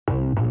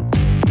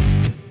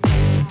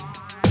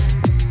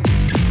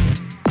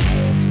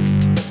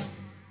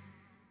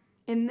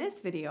In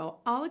this video,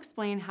 I'll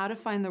explain how to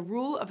find the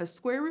rule of a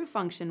square root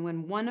function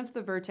when one of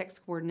the vertex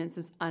coordinates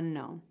is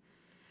unknown.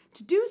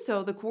 To do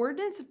so, the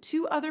coordinates of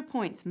two other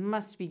points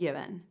must be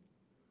given.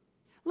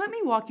 Let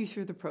me walk you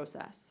through the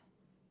process.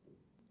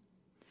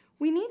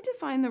 We need to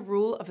find the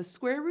rule of a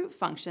square root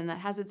function that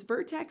has its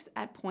vertex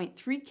at point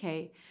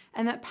 3k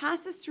and that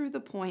passes through the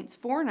points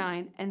 4,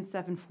 9, and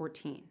 7,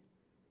 14.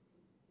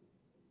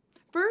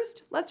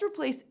 First, let's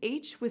replace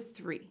h with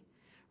 3.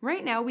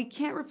 Right now, we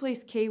can't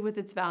replace k with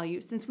its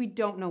value since we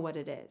don't know what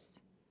it is.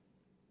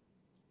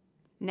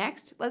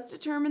 Next, let's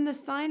determine the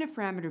sign of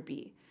parameter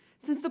b.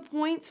 Since the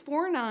points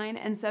 4, 9,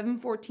 and 7,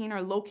 14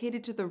 are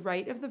located to the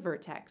right of the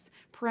vertex,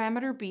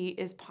 parameter b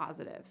is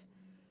positive.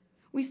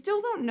 We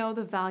still don't know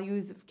the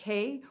values of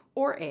k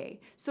or a,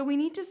 so we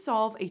need to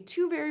solve a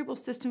two-variable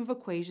system of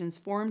equations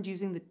formed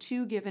using the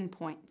two given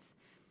points.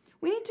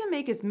 We need to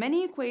make as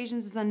many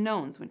equations as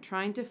unknowns when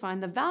trying to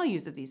find the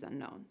values of these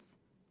unknowns.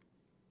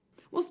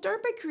 We'll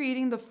start by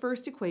creating the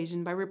first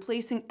equation by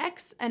replacing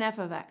x and f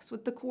of x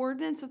with the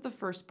coordinates of the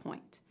first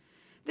point.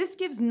 This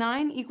gives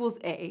 9 equals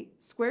a,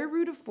 square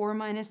root of 4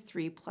 minus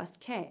 3 plus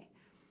k.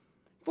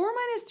 4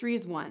 minus 3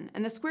 is 1,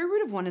 and the square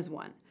root of 1 is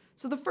 1.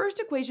 So the first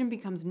equation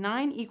becomes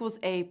 9 equals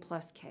a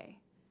plus k.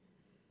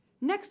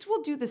 Next,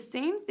 we'll do the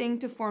same thing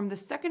to form the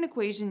second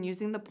equation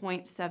using the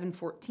point 7,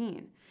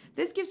 14.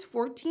 This gives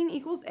 14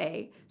 equals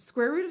a,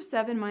 square root of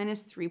 7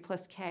 minus 3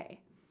 plus k.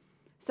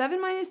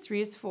 7 minus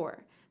 3 is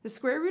 4. The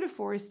square root of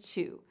 4 is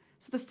 2.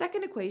 So the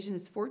second equation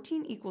is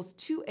 14 equals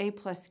 2a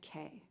plus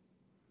k.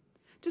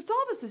 To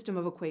solve a system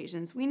of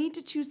equations, we need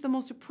to choose the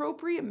most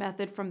appropriate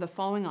method from the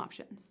following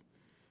options: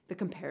 the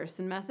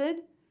comparison method,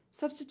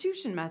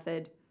 substitution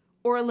method,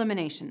 or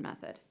elimination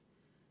method.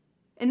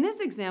 In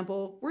this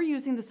example, we're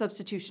using the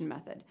substitution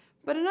method,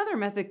 but another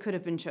method could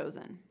have been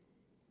chosen.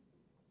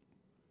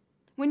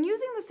 When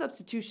using the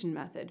substitution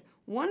method,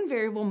 one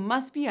variable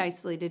must be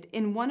isolated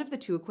in one of the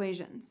two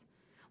equations.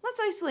 Let's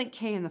isolate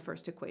k in the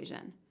first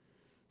equation.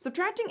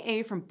 Subtracting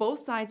a from both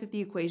sides of the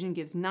equation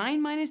gives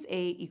 9 minus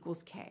a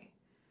equals k.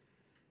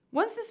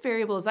 Once this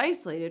variable is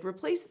isolated,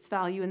 replace its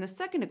value in the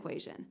second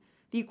equation.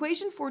 The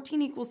equation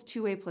 14 equals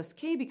 2a plus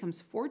k becomes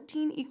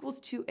 14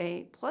 equals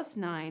 2a plus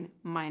 9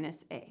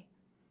 minus a.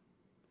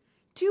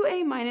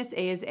 2a minus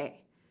a is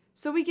a,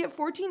 so we get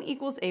 14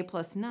 equals a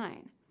plus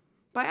 9.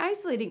 By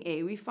isolating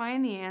a, we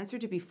find the answer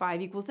to be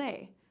 5 equals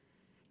a.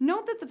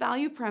 Note that the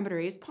value of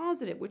parameter a is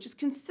positive, which is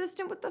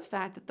consistent with the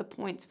fact that the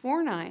points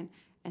 4, 9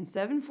 and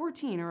 7,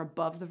 14 are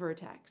above the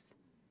vertex.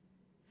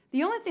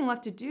 The only thing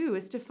left to do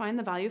is to find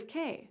the value of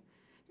k.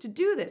 To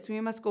do this, we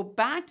must go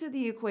back to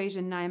the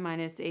equation 9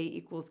 minus a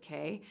equals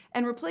k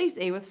and replace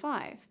a with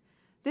 5.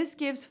 This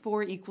gives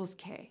 4 equals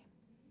k.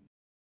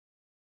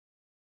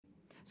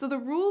 So the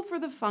rule for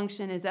the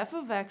function is f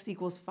of x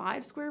equals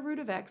 5 square root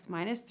of x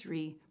minus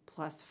 3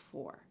 plus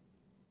 4.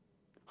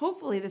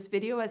 Hopefully this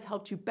video has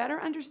helped you better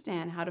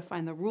understand how to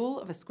find the rule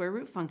of a square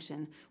root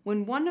function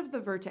when one of the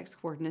vertex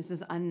coordinates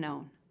is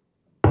unknown.